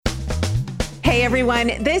Hey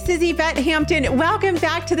everyone, this is Yvette Hampton. Welcome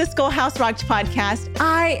back to the Schoolhouse Rocked podcast.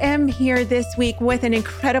 I am here this week with an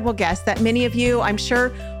incredible guest that many of you, I'm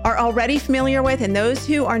sure, are already familiar with, and those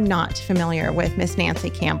who are not familiar with Miss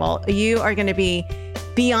Nancy Campbell, you are going to be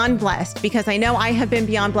beyond blessed, because I know I have been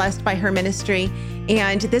beyond blessed by her ministry.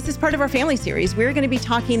 And this is part of our family series. We're going to be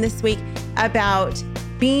talking this week about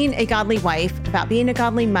being a godly wife, about being a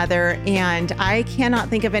godly mother. And I cannot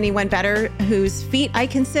think of anyone better whose feet I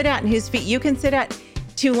can sit at and whose feet you can sit at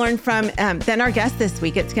to learn from than our guest this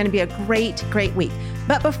week. It's going to be a great, great week.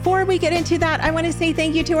 But before we get into that, I want to say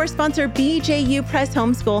thank you to our sponsor, BJU Press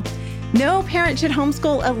Homeschool. No parent should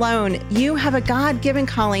homeschool alone. You have a God-given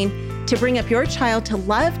calling to bring up your child to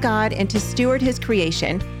love God and to steward his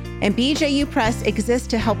creation. And BJU Press exists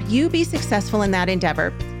to help you be successful in that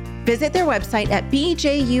endeavor. Visit their website at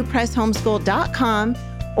bjupresshomeschool.com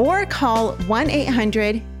or call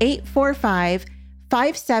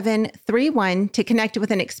 1-800-845-5731 to connect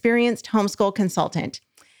with an experienced homeschool consultant.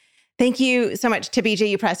 Thank you so much to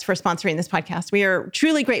BJU Press for sponsoring this podcast. We are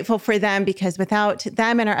truly grateful for them, because without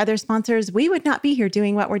them and our other sponsors, we would not be here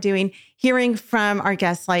doing what we're doing, hearing from our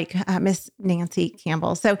guests like Miss Nancy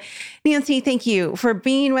Campbell. So Nancy, thank you for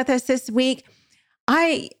being with us this week.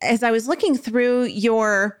 As I was looking through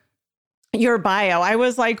your bio, I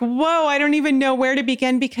was like, whoa, I don't even know where to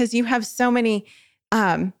begin, because you have so many,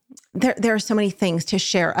 there are so many things to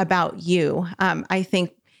share about you. I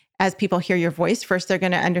think as people hear your voice, first, they're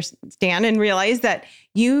going to understand and realize that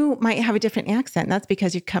you might have a different accent. That's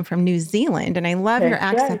because you come from New Zealand, and I love your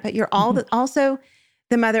accent, right. But you're also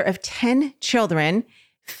the mother of 10 children,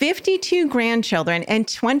 52 grandchildren, and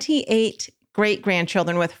 28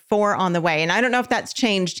 great-grandchildren, with 4 on the way. And I don't know if that's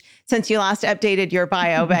changed since you last updated your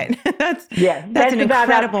bio, but that's an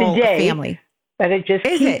incredible family. But it just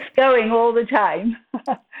keeps going all the time.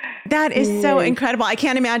 That is so incredible. I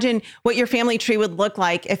can't imagine what your family tree would look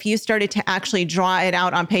like if you started to actually draw it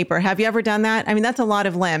out on paper. Have you ever done that? I mean, that's a lot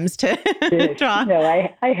of limbs to draw. No,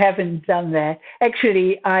 I haven't done that.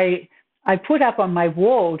 Actually, I put up on my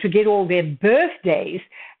wall to get all their birthdays,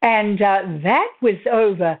 and that was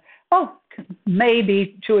over,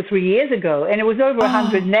 maybe 2 or 3 years ago, and it was over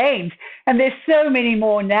 100 names, and there's so many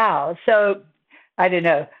more now. So I don't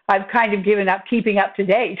know. I've kind of given up keeping up to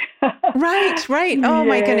date. Right. Oh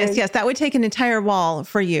my goodness. Yes, that would take an entire wall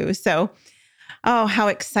for you. So, how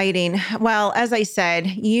exciting. Well, as I said,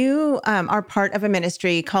 you are part of a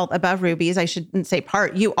ministry called Above Rubies. I shouldn't say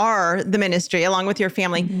part. You are the ministry along with your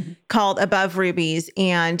family called Above Rubies.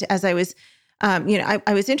 And as I was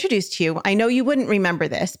I was introduced to you. I know you wouldn't remember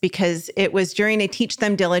this because it was during a Teach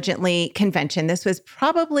Them Diligently convention. This was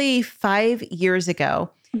probably 5 years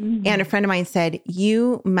ago. Mm-hmm. And a friend of mine said,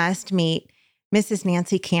 you must meet Mrs.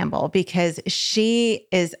 Nancy Campbell, because she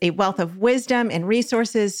is a wealth of wisdom and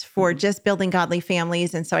resources for just building godly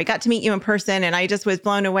families. And so I got to meet you in person, and I just was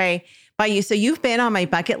blown away by you. So you've been on my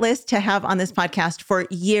bucket list to have on this podcast for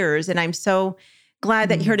years. And I'm so glad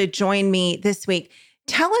that you're here to join me this week.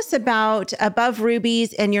 Tell us about Above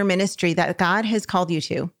Rubies and your ministry that God has called you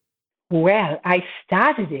to. Well, I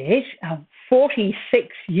started it 46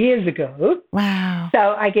 years ago. Wow.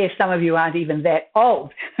 So I guess some of you aren't even that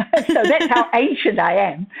old. So that's how ancient I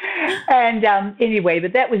am. And anyway,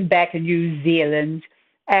 but that was back in New Zealand.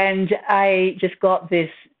 And I just got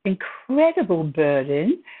this incredible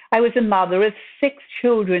burden. I was a mother of 6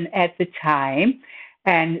 children at the time.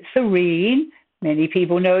 And Serene, many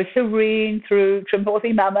people know Serene through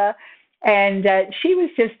Trimporthi Mama. And she was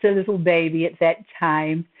just a little baby at that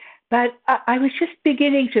time. But I was just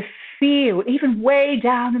beginning to feel, even way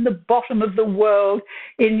down in the bottom of the world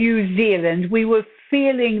in New Zealand, we were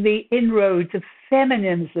feeling the inroads of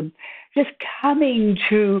feminism just coming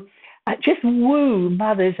to just woo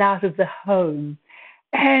mothers out of the home.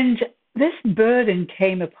 And this burden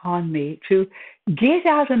came upon me to get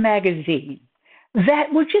out a magazine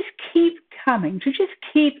that would just keep coming, to just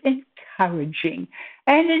keep encouraging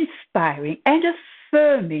and inspiring and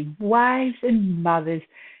affirming wives and mothers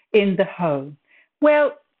in the home.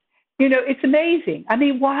 Well, it's amazing. I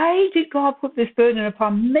mean, why did God put this burden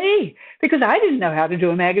upon me? Because I didn't know how to do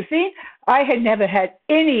a magazine. I had never had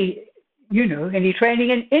any training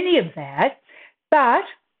in any of that, but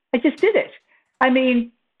I just did it. I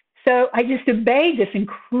mean, so I just obeyed this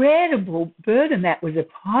incredible burden that was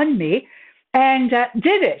upon me and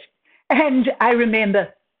did it. And I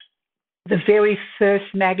remember the very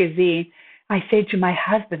first magazine, I said to my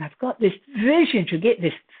husband, I've got this vision to get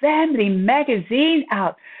this family magazine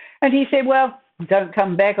out. And he said, well, don't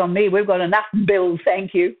come back on me. We've got enough bills,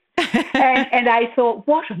 thank you. and I thought,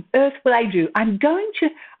 what on earth will I do? I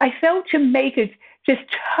felt to make it just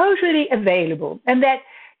totally available. And that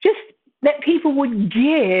just that people would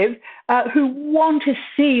give who want to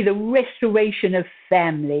see the restoration of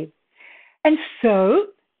family. And so,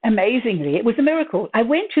 amazingly, it was a miracle. I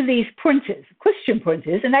went to these printers, Christian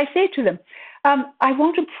printers, and I said to them, I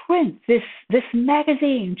want to print this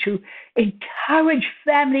magazine to encourage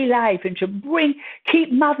family life and to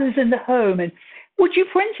keep mothers in the home. And would you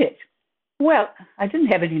print it? Well, I didn't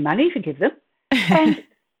have any money to give them. And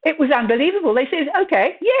it was unbelievable. They said,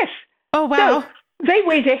 okay, yes. Oh, wow. So they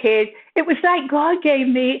went ahead. It was like God gave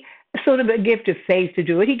me sort of a gift of faith to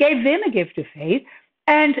do it. He gave them a gift of faith,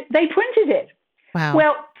 and they printed it. Wow.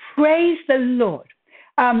 Well, praise the Lord.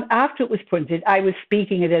 After it was printed, I was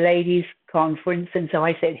speaking at a ladies' conference, and so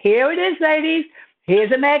I said, here it is, ladies.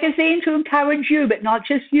 Here's a magazine to encourage you, but not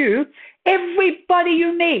just you. Everybody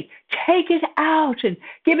you meet, take it out and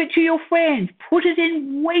give it to your friends. Put it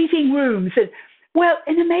in waiting rooms. And, well,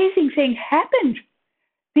 an amazing thing happened.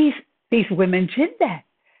 These women did that.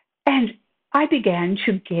 And I began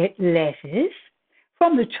to get letters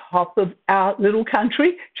from the top of our little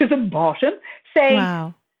country to the bottom saying,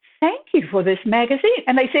 wow. Thank you for this magazine.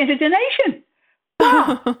 And they sent a donation.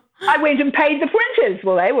 Wow. I went and paid the printers.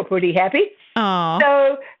 Well, they were pretty happy. Aww.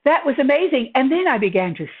 So that was amazing. And then I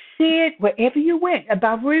began to see it wherever you went.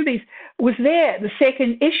 Above Rubies was there. The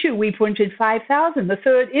second issue, we printed 5,000. The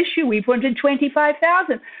third issue, we printed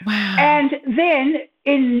 25,000. Wow. And then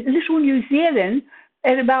in little New Zealand,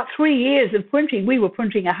 in about 3 years of printing, we were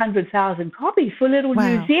printing 100,000 copies for little wow.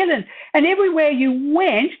 New Zealand. And everywhere you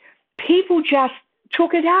went, people just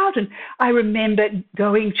took it out. And I remember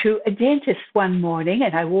going to a dentist one morning,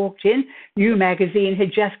 and I walked in, New Magazine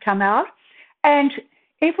had just come out, and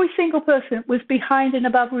every single person was behind and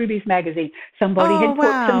above Rubies magazine. Somebody had put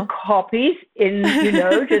wow. some copies in,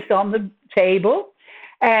 just on the table.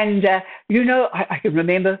 And, I can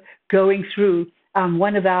remember going through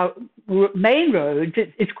one of our main roads.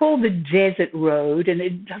 It's called the Desert Road, and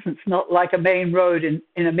it doesn't smell like a main road in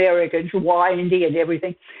America. It's windy and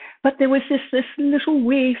everything. But there was this little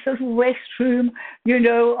wee sort of restroom,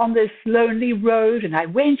 on this lonely road. And I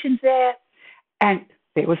went in there, and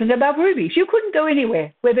there was an Above Rubies. You couldn't go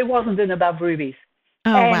anywhere where there wasn't an Above Rubies.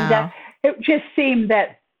 Oh, and wow. It just seemed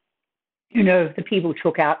that, the people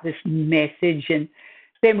took out this message. And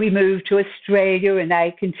then we moved to Australia, and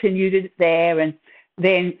I continued it there. And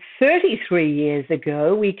then 33 years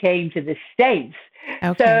ago, we came to the States.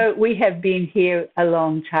 Okay. So we have been here a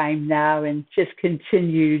long time now and just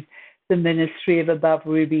continued the ministry of Above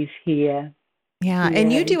Rubies here. Yeah.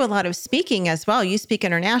 And you do a lot of speaking as well. You speak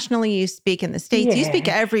internationally, you speak in the States, yes. You speak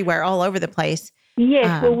everywhere, all over the place.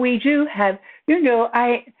 Yes. Well, we do have,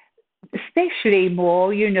 especially more,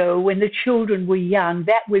 when the children were young,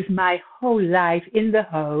 that was my whole life in the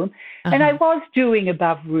home. Uh-huh. And I was doing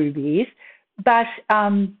Above Rubies, but,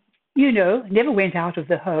 never went out of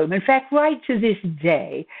the home. In fact, right to this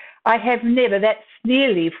day, I have never, that's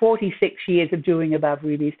nearly 46 years of doing Above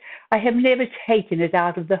Rubies, I have never taken it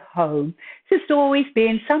out of the home. It's just always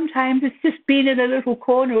been, sometimes it's just been in a little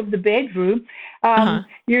corner of the bedroom.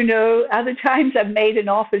 Other times I've made an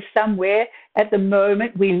office somewhere. At the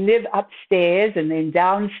moment, we live upstairs, and then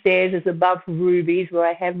downstairs is Above Rubies, where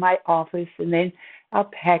I have my office, and then our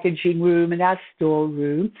packaging room and our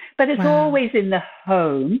storeroom. But it's always in the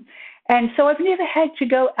home. And so I've never had to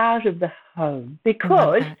go out of the home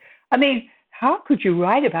because, how could you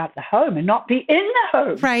write about the home and not be in the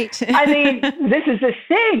home? Right. This is the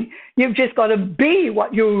thing. You've just got to be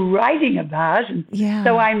what you're writing about. And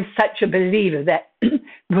so I'm such a believer that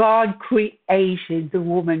God created the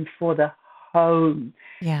woman for the home.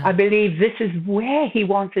 Yeah. I believe this is where he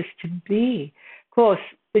wants us to be. Of course,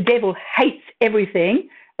 the devil hates everything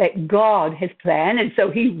that God has planned, and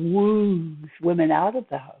so he woos women out of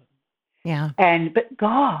the home. Yeah. But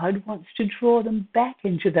God wants to draw them back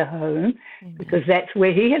into the home. Amen. Because that's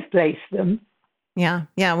where he has placed them. Yeah.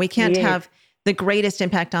 Yeah. We can't have the greatest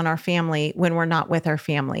impact on our family when we're not with our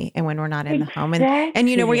family and when we're not in the home. And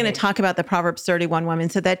we're going to talk about the Proverbs 31 woman.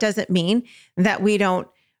 So that doesn't mean that we don't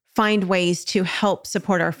find ways to help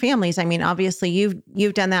support our families. Obviously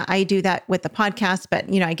you've done that. I do that with the podcast, but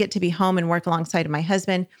I get to be home and work alongside of my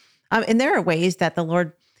husband. And there are ways that the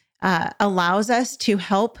Lord allows us to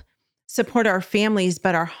help support our families,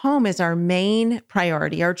 but our home is our main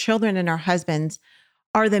priority. Our children and our husbands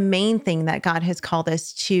are the main thing that God has called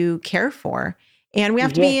us to care for. And we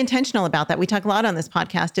have to be intentional about that. We talk a lot on this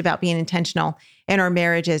podcast about being intentional in our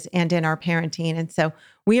marriages and in our parenting. And so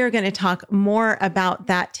we are going to talk more about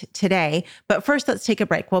that today. But first, let's take a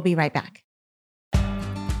break. We'll be right back.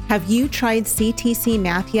 Have you tried CTC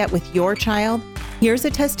Math yet with your child? Here's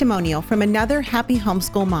a testimonial from another happy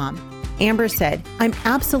homeschool mom. Amber said, "I'm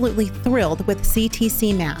absolutely thrilled with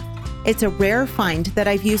CTC Math. It's a rare find that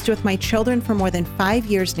I've used with my children for more than 5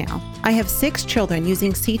 years now. I have 6 children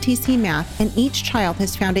using CTC Math, and each child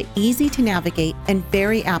has found it easy to navigate and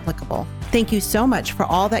very applicable. Thank you so much for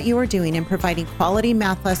all that you are doing in providing quality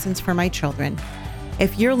math lessons for my children.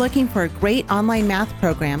 If you're looking for a great online math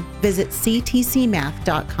program, visit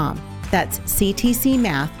ctcmath.com. That's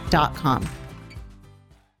ctcmath.com.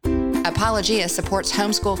 Apologia supports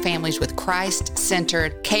homeschool families with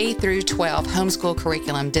Christ-centered K-12 homeschool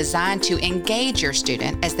curriculum designed to engage your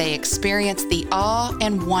student as they experience the awe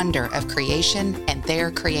and wonder of creation and their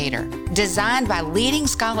creator. Designed by leading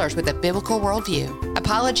scholars with a biblical worldview,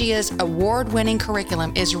 Apologia's award-winning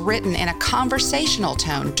curriculum is written in a conversational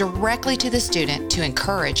tone directly to the student to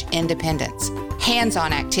encourage independence.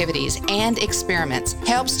 Hands-on activities and experiments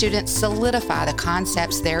help students solidify the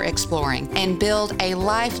concepts they're exploring and build a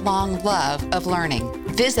lifelong love of learning.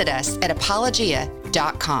 Visit us at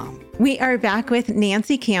apologia.com. We are back with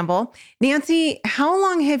Nancy Campbell. Nancy, how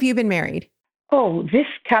long have you been married? Oh, this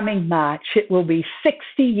coming March, it will be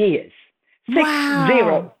 60 years. 60.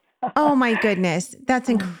 Wow. Oh my goodness. That's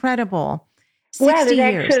incredible. 60 well, it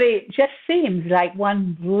years. actually just seems like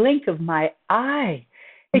one blink of my eye.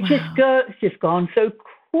 It it's just gone so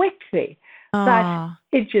quickly. But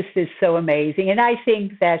it just is so amazing. And I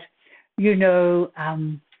think that,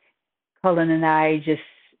 Colin and I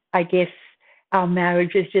guess our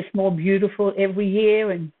marriage is just more beautiful every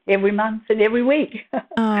year and every month and every week.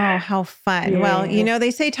 Oh, how fun. Yeah. Well,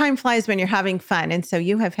 they say time flies when you're having fun. And so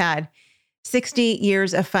you have had 60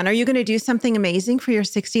 years of fun. Are you going to do something amazing for your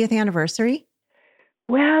 60th anniversary?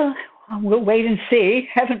 Well, we'll wait and see.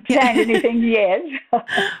 Haven't planned anything yet.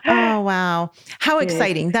 Oh, wow. How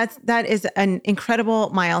exciting. That is an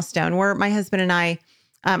incredible milestone. My husband and I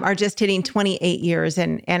are just hitting 28 years.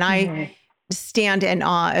 And I stand in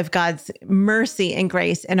awe of God's mercy and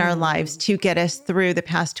grace in our lives to get us through the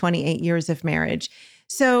past 28 years of marriage.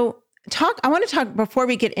 So I want to talk, before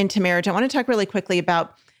we get into marriage, I want to talk really quickly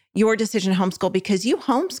about your decision to homeschool, because you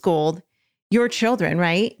homeschooled your children,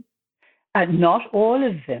 right? Not all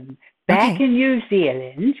of them. Back in New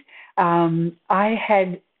Zealand, I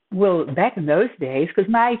had, back in those days,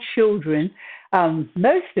 because my children,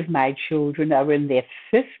 most of my children are in their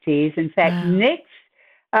 50s. In fact,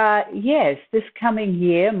 this coming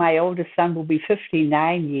year, my oldest son will be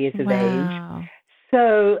 59 years of age.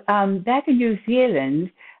 So back in New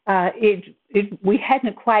Zealand, we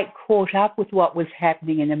hadn't quite caught up with what was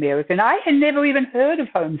happening in America. And I had never even heard of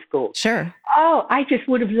homeschool. Sure. Oh, I just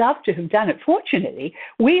would have loved to have done it. Fortunately,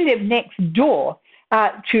 we live next door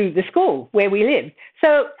to the school where we lived.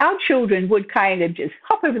 So our children would kind of just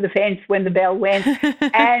hop over the fence when the bell went,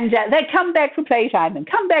 and they'd come back for playtime and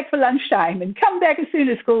come back for lunchtime and come back as soon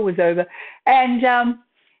as school was over. And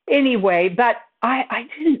anyway, but I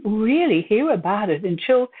didn't really hear about it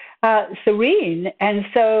until Serene, and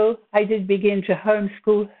so I did begin to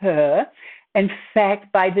homeschool her. In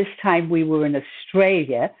fact, by this time we were in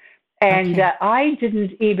Australia, and I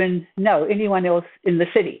didn't even know anyone else in the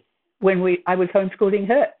city when I was homeschooling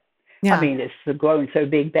her. Yeah. I mean, it's grown so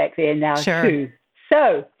big back there now too.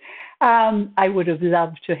 So I would have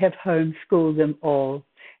loved to have homeschooled them all.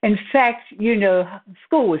 In fact,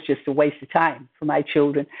 school was just a waste of time for my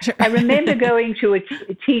children. Sure. I remember going to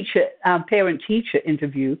a parent-teacher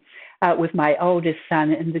interview with my oldest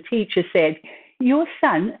son, and the teacher said, "Your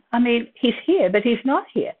son, he's here, but he's not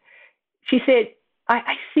here." She said,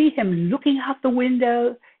 I see him looking out the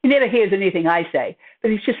window. He never hears anything I say, but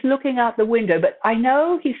he's just looking out the window. But I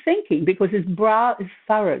know he's thinking because his brow is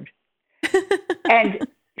furrowed. And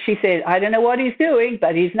she said, "I don't know what he's doing,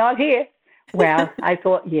 but he's not here." Well, I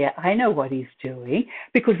thought, I know what he's doing,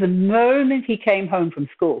 because the moment he came home from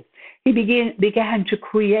school, he began to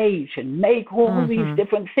create and make all these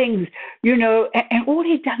different things, and all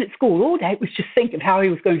he'd done at school all day was just think of how he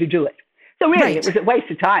was going to do it. So really, it was a waste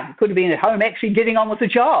of time. He could have been at home actually getting on with the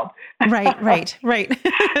job. Right.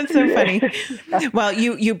 That's so funny. Well,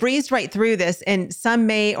 you breezed right through this, and some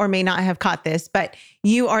may or may not have caught this, but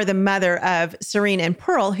you are the mother of Serene and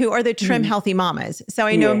Pearl, who are the Trim Healthy Mamas. So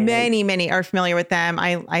I know many are familiar with them.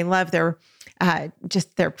 I love their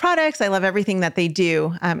just their products. I love everything that they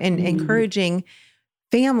do in encouraging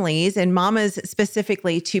families and mamas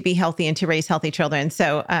specifically to be healthy and to raise healthy children.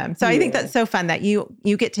 So I think that's so fun that you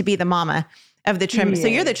get to be the mama of the Trim. So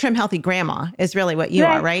you're the Trim Healthy grandma is really what you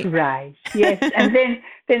are, right? Right. Yes. And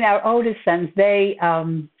then our oldest sons, they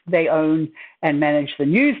own and manage the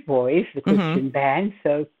Newsboys, the Christian band.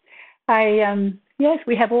 So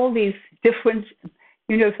we have all these different,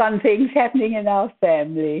 fun things happening in our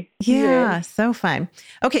family. Yeah, so fun.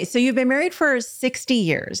 Okay. So you've been married for 60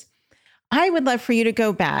 years. I would love for you to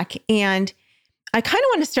go back, and I kind of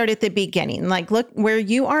want to start at the beginning. Like, look where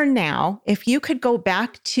you are now. If you could go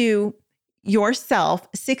back to yourself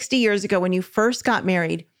 60 years ago when you first got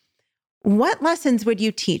married, what lessons would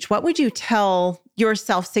you teach? What would you tell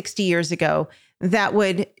yourself 60 years ago that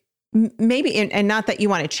would maybe, and not that you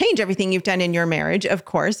want to change everything you've done in your marriage, of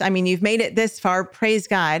course. I mean, you've made it this far, praise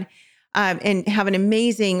God, and have an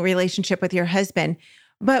amazing relationship with your husband.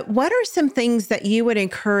 But what are some things that you would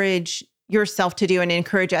encourage yourself to do and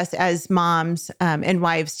encourage us as moms and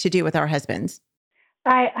wives to do with our husbands?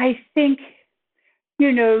 I think,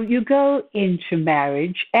 you go into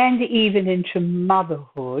marriage and even into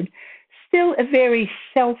motherhood, still a very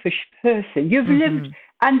selfish person. You've lived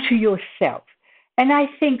unto yourself. And I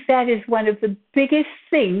think that is one of the biggest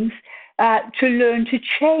things to learn to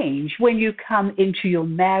change when you come into your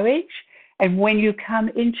marriage and when you come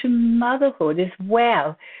into motherhood as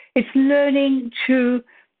well. It's learning to,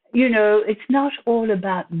 it's not all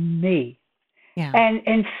about me. Yeah.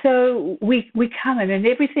 And so we come in and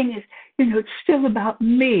everything is, it's still about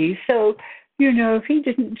me. So, if he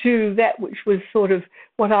didn't do that, which was sort of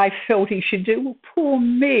what I felt he should do, well, poor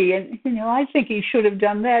me. And, I think he should have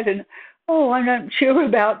done that. And, I'm not sure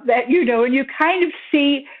about that, and you kind of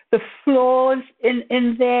see the flaws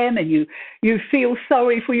in them, and you feel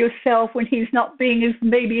sorry for yourself when he's not being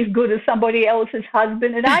maybe as good as somebody else's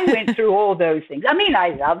husband. And I went through all those things. I mean,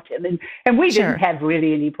 I loved him, and we didn't have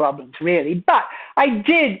really any problems, really. But I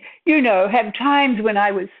did, have times when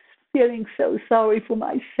I was feeling so sorry for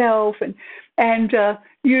myself, and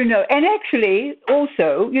actually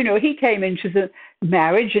also, he came into the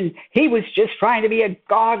marriage and he was just trying to be a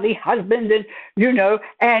godly husband,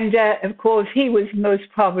 and of course he was most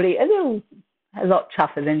probably a lot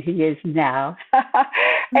tougher than he is now.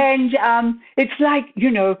 And it's like,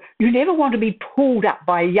 you never want to be pulled up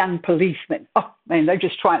by a young policeman. Oh, man, they're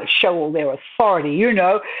just trying to show all their authority,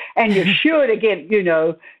 and you're sure to get,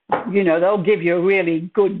 they'll give you a really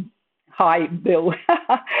good high bill.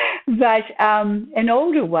 But an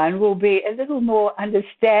older one will be a little more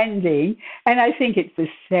understanding. And I think it's the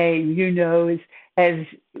same, as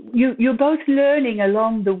you're both learning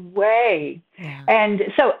along the way. Yeah. And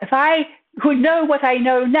so if I could know what I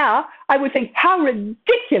know now, I would think how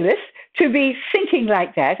ridiculous to be thinking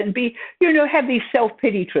like that and be, have these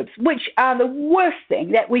self-pity trips, which are the worst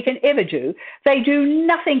thing that we can ever do. They do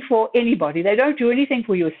nothing for anybody. They don't do anything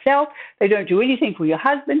for yourself. They don't do anything for your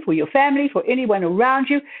husband, for your family, for anyone around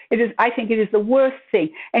you. I think it is the worst thing.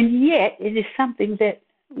 And yet it is something that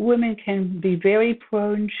women can be very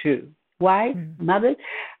prone to. Why? Mothers.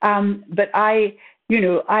 But I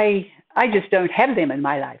just don't have them in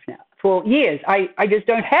my life now. For years, I just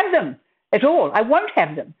don't have them at all. I won't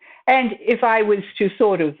have them. And if I was to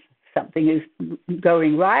sort of, something is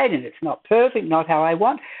going right and it's not perfect, not how I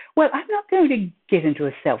want, well, I'm not going to get into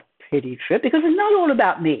a self-pity trip because it's not all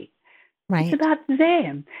about me. Right. It's about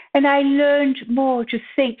them. And I learned more to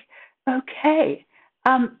think, okay,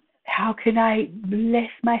 how can I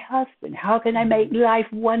bless my husband? How can I make life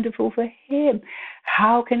wonderful for him?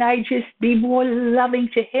 How can I just be more loving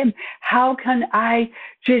to him? How can I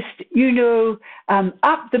just,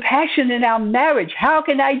 up the passion in our marriage? How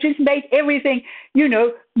can I just make everything,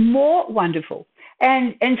 more wonderful?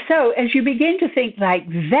 And so as you begin to think like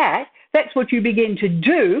that, that's what you begin to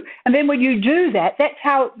do. And then when you do that, that's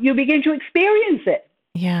how you begin to experience it.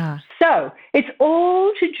 Yeah. So it's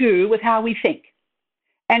all to do with how we think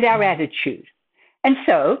and our attitude. And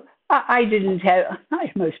so I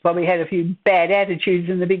most probably had a few bad attitudes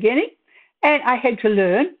in the beginning, and I had to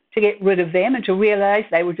learn to get rid of them and to realize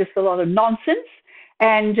they were just a lot of nonsense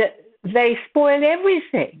and they spoil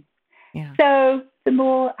everything. Yeah. So the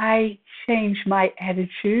more I changed my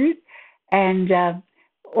attitude, and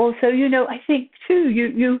also, I think too,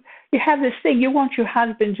 you have this thing, you want your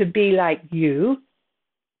husband to be like you,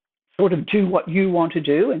 sort of do what you want to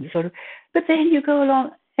do, and but then you go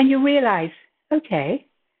along and you realize, okay,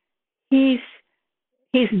 he's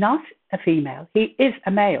not a female. He is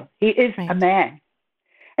a male. He is a man.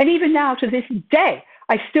 And even now, to this day,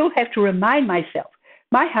 I still have to remind myself,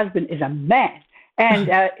 my husband is a man. And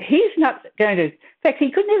he's not going to, in fact,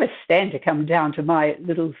 he could never stand to come down to my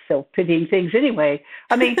little self-pitying things anyway.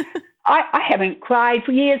 I mean, I haven't cried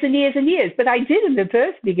for years and years and years, but I did in the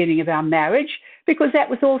first beginning of our marriage because that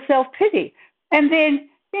was all self-pity. And then,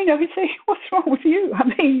 he'd say, what's wrong with you? I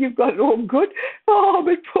mean, you've got it all good. Oh,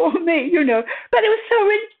 but poor me, But it was so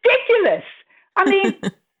ridiculous. I mean,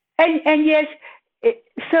 and yes,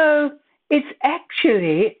 so it's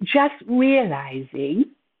actually just realizing,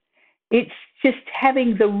 it's just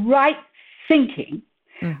having the right thinking.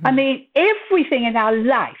 Mm-hmm. I mean, everything in our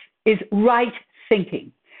life is right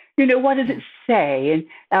thinking. What does it say?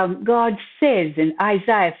 And God says in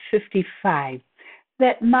Isaiah 55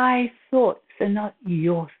 that my thoughts are not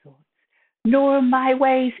your thoughts, nor are my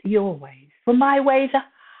ways your ways. For my ways are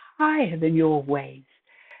higher than your ways,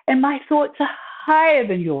 and my thoughts are higher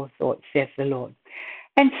than your thoughts, saith the Lord.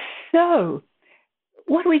 And so,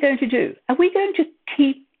 what are we going to do? Are we going to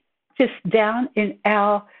keep just down in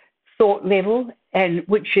our thought level, and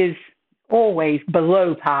which is always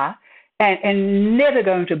below par, and never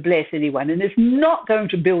going to bless anyone, and it's not going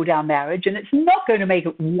to build our marriage, and it's not going to make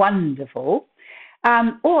it wonderful?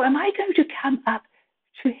 Or am I going to come up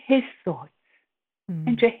to his thoughts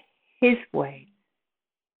and to his ways?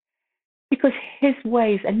 Because his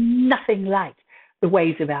ways are nothing like the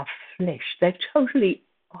ways of our flesh. They're totally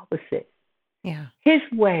opposite. Yeah. His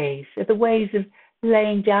ways are the ways of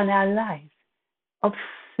laying down our lives, of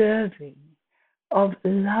serving, of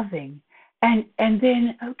loving. And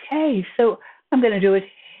then, okay, so I'm going to do it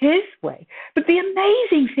his way. But the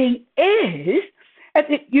amazing thing is that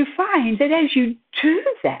you find that as you do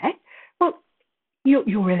that, well,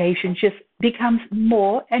 your relationship becomes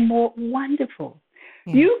more and more wonderful.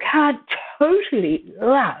 Yeah. You can't totally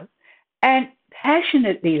love and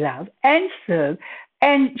passionately love and serve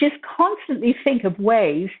and just constantly think of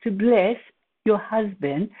ways to bless your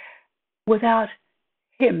husband without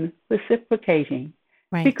him reciprocating.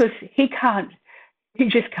 Right. Because he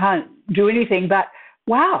just can't do anything but,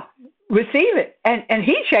 wow, receive it. And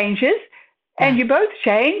he changes, and you both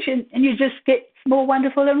change, and you just get more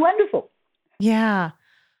wonderful and wonderful. Yeah.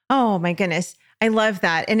 Oh, my goodness. I love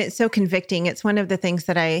that. And it's so convicting. It's one of the things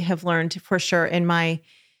that I have learned for sure in my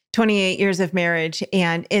 28 years of marriage.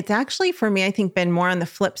 And it's actually, for me, I think, been more on the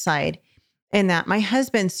flip side in that my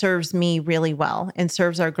husband serves me really well and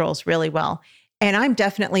serves our girls really well. And I'm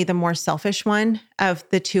definitely the more selfish one of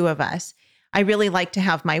the two of us. I really like to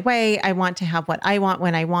have my way. I want to have what I want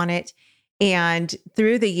when I want it. And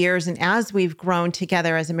through the years, and as we've grown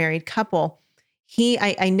together as a married couple,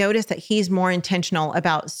 I noticed that he's more intentional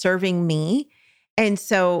about serving me. And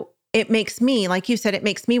so it makes me, like you said, it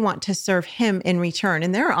makes me want to serve him in return.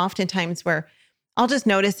 And there are often times where I'll just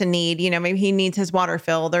notice a need, maybe he needs his water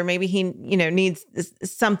filled, or maybe he, needs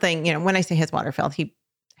something, when I say his water filled, he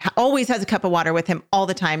always has a cup of water with him all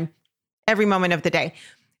the time, every moment of the day.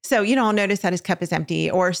 So, I'll notice that his cup is empty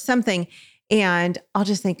or something. And I'll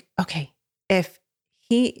just think, okay, if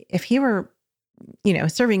he were,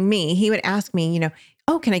 serving me, he would ask me,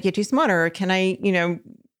 oh, can I get you some water? Or can I,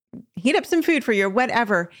 heat up some food for you or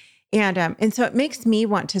whatever. And so it makes me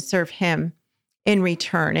want to serve him in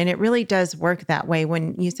return. And it really does work that way.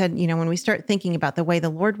 When you said, when we start thinking about the way the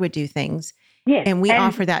Lord would do things, yes, and we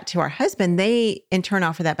offer that to our husband, they in turn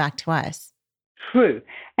offer that back to us. True.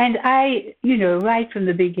 And I, right from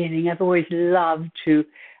the beginning, I've always loved to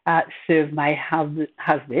serve my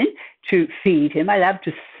husband, to feed him. I love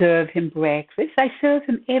to serve him breakfast. I serve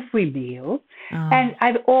him every meal. Oh. And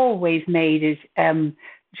I've always made it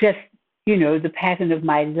just, the pattern of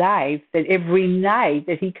my life that every night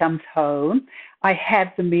that he comes home, I have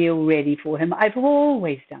the meal ready for him. I've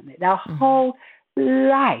always done it, our whole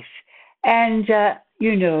life. And,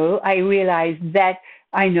 I realize that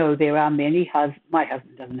I know there are many my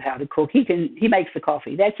husband doesn't know how to cook. He makes the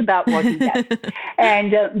coffee. That's about what he does.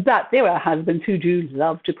 And, but there are husbands who do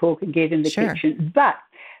love to cook and get in the kitchen. But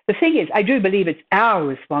the thing is, I do believe it's our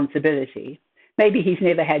responsibility. Maybe he's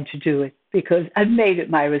never had to do it because I've made it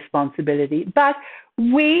my responsibility. But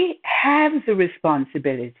we have the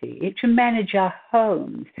responsibility to manage our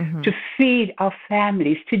homes, to feed our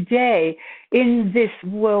families. Today, in this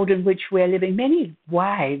world in which we're living, many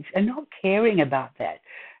wives are not caring about that,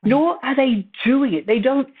 nor are they doing it. They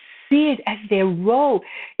don't see it as their role.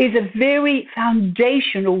 Is a very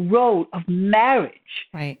foundational role of marriage.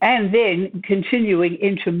 Right. And then continuing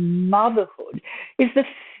into motherhood is the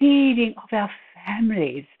feeding of our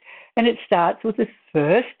families. And it starts with the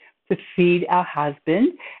first, to feed our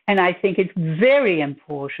husband. And I think it's very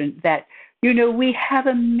important that, we have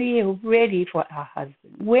a meal ready for our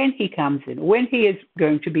husband when he comes in, when he is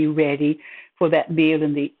going to be ready for that meal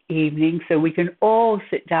in the evening, so we can all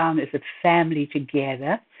sit down as a family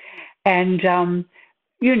together. And,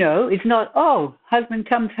 it's not, oh, husband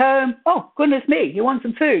comes home, oh, goodness me, you want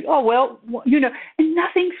some food. Oh, well, and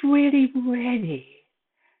nothing's really ready.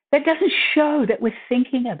 That doesn't show that we're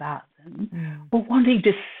thinking about them or wanting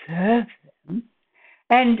to serve them.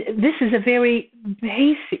 And this is a very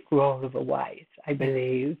basic role of a wife, I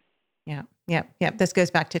believe. Yeah. This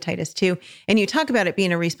goes back to Titus 2. And you talk about it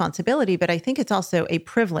being a responsibility, but I think it's also a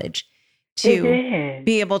privilege to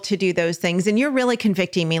be able to do those things. And you're really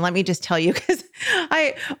convicting me. Let me just tell you, because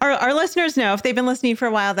Our listeners know, if they've been listening for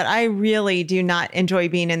a while, that I really do not enjoy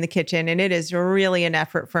being in the kitchen. And it is really an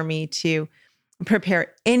effort for me to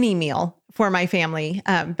prepare any meal for my family.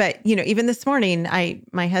 But, even this morning,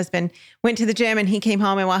 my husband went to the gym and he came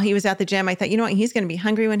home. And while he was at the gym, I thought, you know what, he's going to be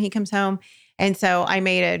hungry when he comes home. And so I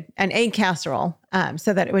made an egg casserole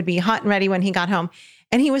so that it would be hot and ready when he got home.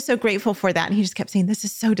 And he was so grateful for that. And he just kept saying, this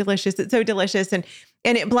is so delicious. It's so delicious. And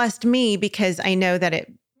it blessed me because I know that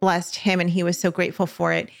it blessed him and he was so grateful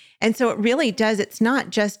for it. And so it really does. It's not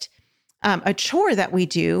just a chore that we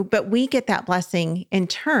do, but we get that blessing in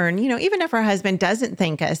turn, even if our husband doesn't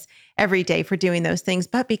thank us every day for doing those things,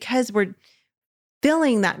 but because we're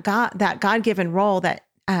filling that God-given role that,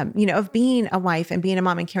 of being a wife and being a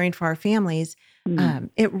mom and caring for our families,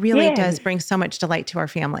 it really does bring so much delight to our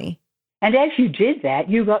family. And as you did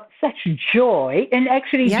that, you got such joy in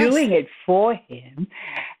actually doing it for him.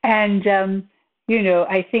 And,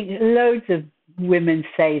 I think loads of women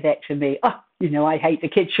say that to me. Oh, I hate the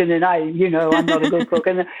kitchen and I'm not a good cook.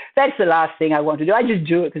 And that's the last thing I want to do. I just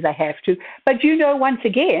do it because I have to. But, once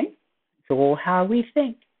again, it's all how we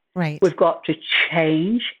think. Right. We've got to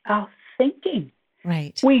change our thinking.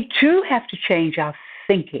 Right. We do have to change our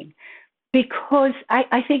thinking. Because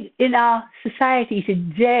I think in our society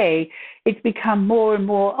today, it's become more and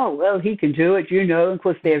more, oh, well, he can do it, And of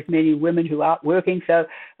course, there's many women who aren't working, so,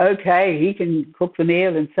 okay, he can cook the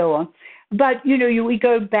meal and so on. But, we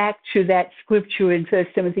go back to that scripture in 1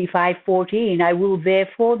 Timothy 5:14, I will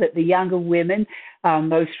therefore that the younger women,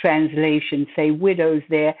 most translations say widows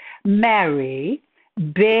there, marry,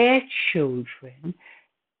 bear children,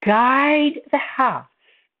 guide the house,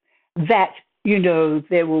 that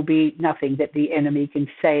there will be nothing that the enemy can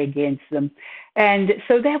say against them. And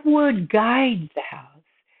so that word guide the house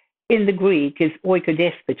in the Greek is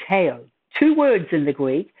oikodespoteo. 2 words in the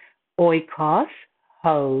Greek, oikos,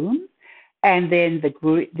 home, and then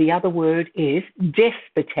the other word is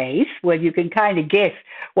despotes. Well, you can kind of guess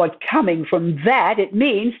what's coming from that. It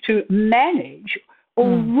means to manage or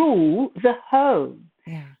rule the home.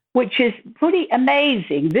 Yeah. Which is pretty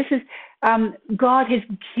amazing. This is, God has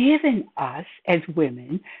given us as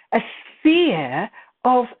women a sphere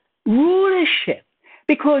of rulership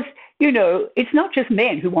because, it's not just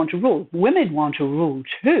men who want to rule. Women want to rule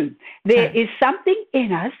too. There is something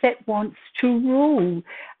in us that wants to rule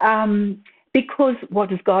because what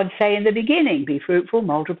does God say in the beginning? Be fruitful,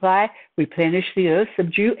 multiply, replenish the earth,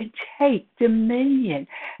 subdue, and take dominion.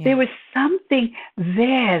 Yeah. There was something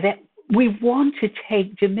there that we want to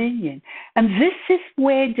take dominion. And this is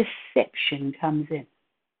where deception comes in.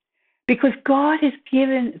 Because God has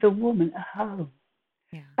given the woman a home.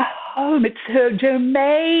 Yeah. A home, it's her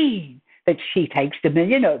domain that she takes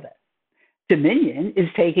dominion over. Dominion is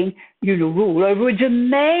taking, rule over a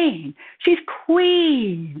domain. She's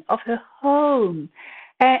queen of her home.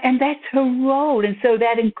 And that's her role. And so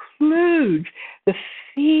that includes the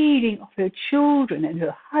feeding of her children and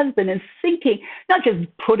her husband and thinking, not just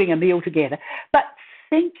putting a meal together, but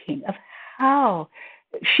thinking of how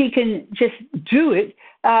she can just do it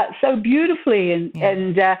so beautifully.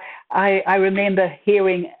 And I remember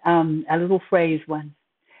hearing a little phrase once,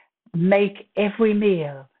 make every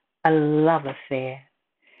meal a love affair.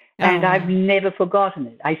 And I've never forgotten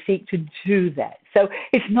it. I seek to do that. So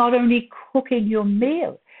it's not only cooking your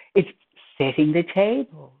meal, it's setting the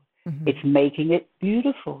table. Mm-hmm. It's making it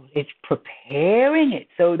beautiful. It's preparing it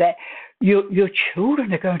so that your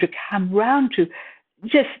children are going to come round to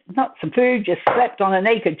just not some food just slapped on a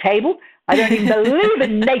naked table. I don't even believe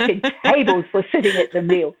in naked tables for sitting at the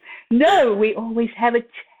meal. No, we always have a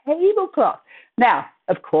tablecloth. Now,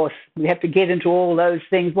 of course, we have to get into all those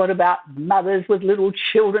things. What about mothers with little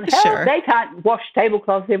children? Hell, sure. They can't wash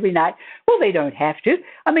tablecloths every night. Well, they don't have to.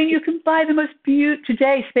 I mean, you can buy the most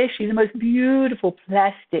today especially, the most beautiful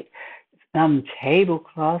plastic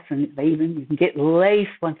tablecloths, and you can get lace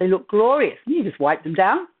ones. They look glorious. You just wipe them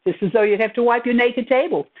down, just as though you'd have to wipe your naked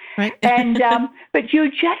table. Right. And but you're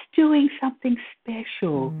just doing something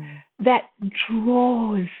special that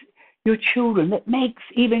draws your children, that makes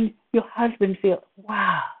even your husband feel,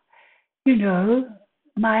 wow,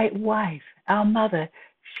 my wife, our mother,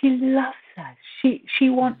 she loves us. She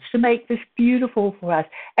wants to make this beautiful for us.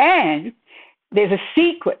 And there's a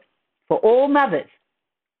secret for all mothers.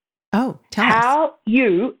 Oh, tell us. How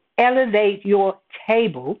you elevate your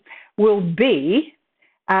table will be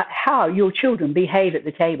how your children behave at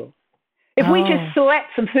the table. If we just slap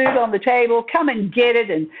some food on the table, come and get it,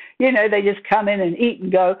 and, they just come in and eat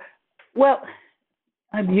and go, well,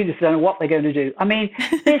 you just don't know what they're going to do. I mean,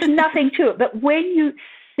 there's nothing to it. But when you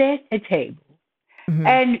set a table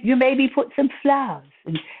and you maybe put some flowers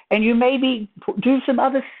and you maybe do some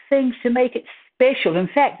other things to make it special. In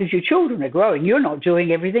fact, as your children are growing, you're not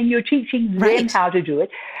doing everything. You're teaching them how to do it.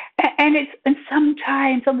 And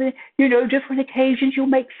sometimes on the, different occasions, you'll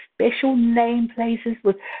make special name places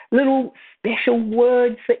with little special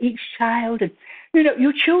words for each child. And,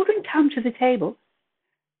 your children come to the table.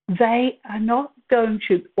 They are not going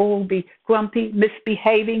to all be grumpy,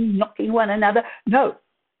 misbehaving, knocking one another. No,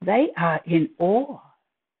 they are in awe.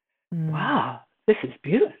 Wow, this is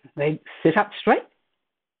beautiful. They sit up straight.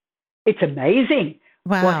 It's amazing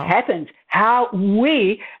what happens. How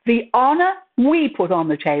the honor we put on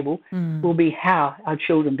the table will be how our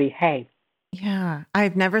children behave. Yeah,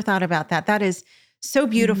 I've never thought about that. That is so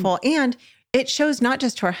beautiful. And it shows not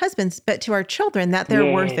just to our husbands, but to our children that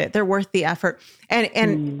they're worth it. They're worth the effort.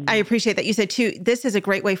 And I appreciate that you said too, this is a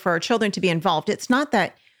great way for our children to be involved. It's not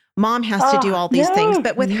that mom has to do all these things,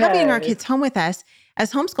 but with having our kids home with us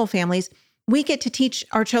as homeschool families, we get to teach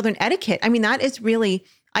our children etiquette. I mean, I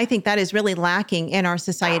think that is really lacking in our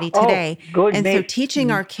society today. So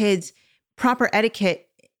teaching our kids proper etiquette,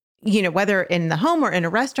 whether in the home or in a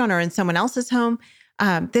restaurant or in someone else's home,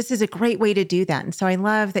 this is a great way to do that. And so I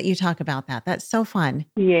love that you talk about that. That's so fun.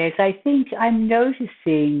 Yes, I think I'm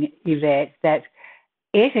noticing, Yvette, that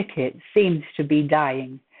etiquette seems to be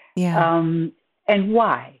dying. Yeah. And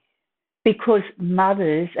why? Because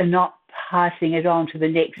mothers are not passing it on to the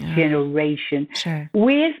next generation. Sure.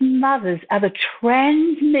 We as mothers are the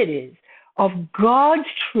transmitters of God's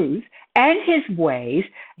truth and his ways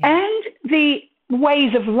and the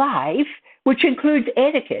ways of life, which includes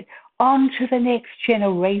etiquette, onto the next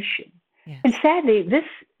generation. Yes. And sadly, this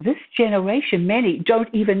generation, many don't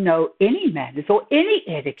even know any manners or any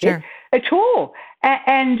etiquette at all.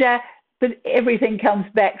 But everything comes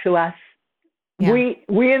back to us. Yeah.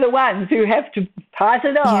 We're the ones who have to pass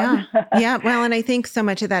it on. Yeah. Well, and I think so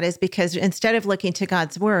much of that is because instead of looking to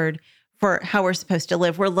God's word for how we're supposed to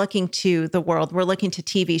live, we're looking to the world. We're looking to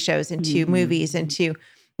TV shows and to movies and to,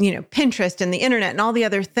 Pinterest and the internet and all the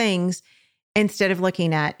other things, instead of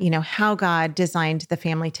looking at, how God designed the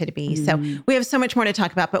family to be. So we have so much more to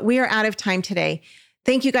talk about, but we are out of time today.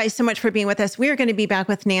 Thank you guys so much for being with us. We are going to be back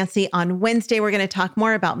with Nancy on Wednesday. We're going to talk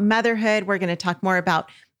more about motherhood. We're going to talk more about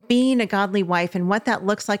being a godly wife and what that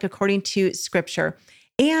looks like according to Scripture.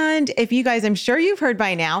 And if you guys, I'm sure you've heard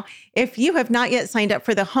by now, if you have not yet signed up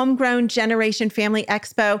for the Homegrown Generation Family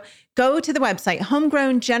Expo, go to the website,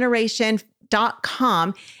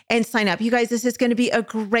 homegrowngeneration.com, and sign up. You guys, this is going to be a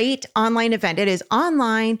great online event. It is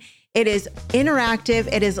online. It is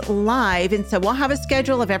interactive. It is live. And so we'll have a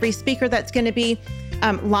schedule of every speaker that's going to be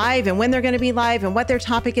live and when they're going to be live and what their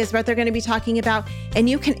topic is, what they're going to be talking about. And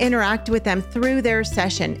you can interact with them through their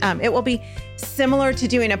session. It will be similar to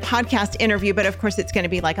doing a podcast interview, but of course it's going to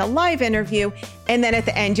be like a live interview. And then at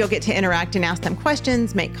the end, you'll get to interact and ask them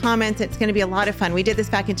questions, make comments. It's going to be a lot of fun. We did this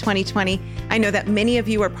back in 2020. I know that many of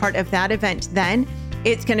you were part of that event then.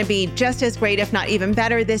 It's going to be just as great, if not even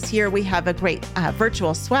better this year. We have a great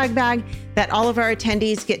virtual swag bag that all of our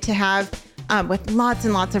attendees get to have with lots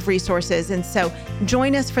and lots of resources. And so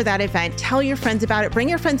join us for that event. Tell your friends about it. Bring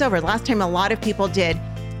your friends over. Last time, a lot of people did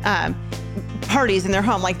parties in their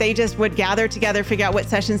home. Like they just would gather together, figure out what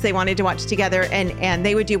sessions they wanted to watch together, and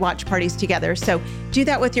they would do watch parties together. So do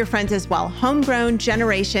that with your friends as well.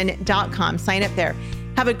 Homegrowngeneration.com. Sign up there.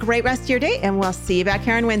 Have a great rest of your day, and we'll see you back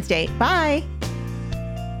here on Wednesday. Bye.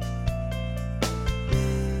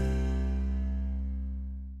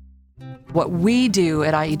 What we do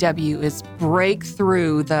at IEW is break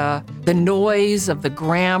through the noise of the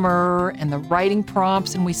grammar and the writing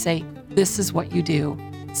prompts, and we say, this is what you do,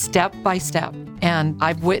 step by step. And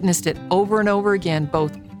I've witnessed it over and over again,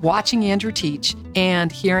 both watching Andrew teach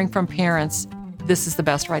and hearing from parents, this is the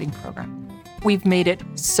best writing program. We've made it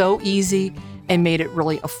so easy and made it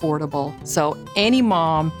really affordable. So any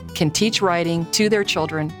mom can teach writing to their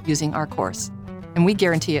children using our course, and we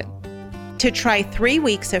guarantee it. To try 3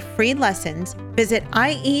 weeks of free lessons, visit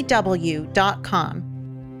IEW.com.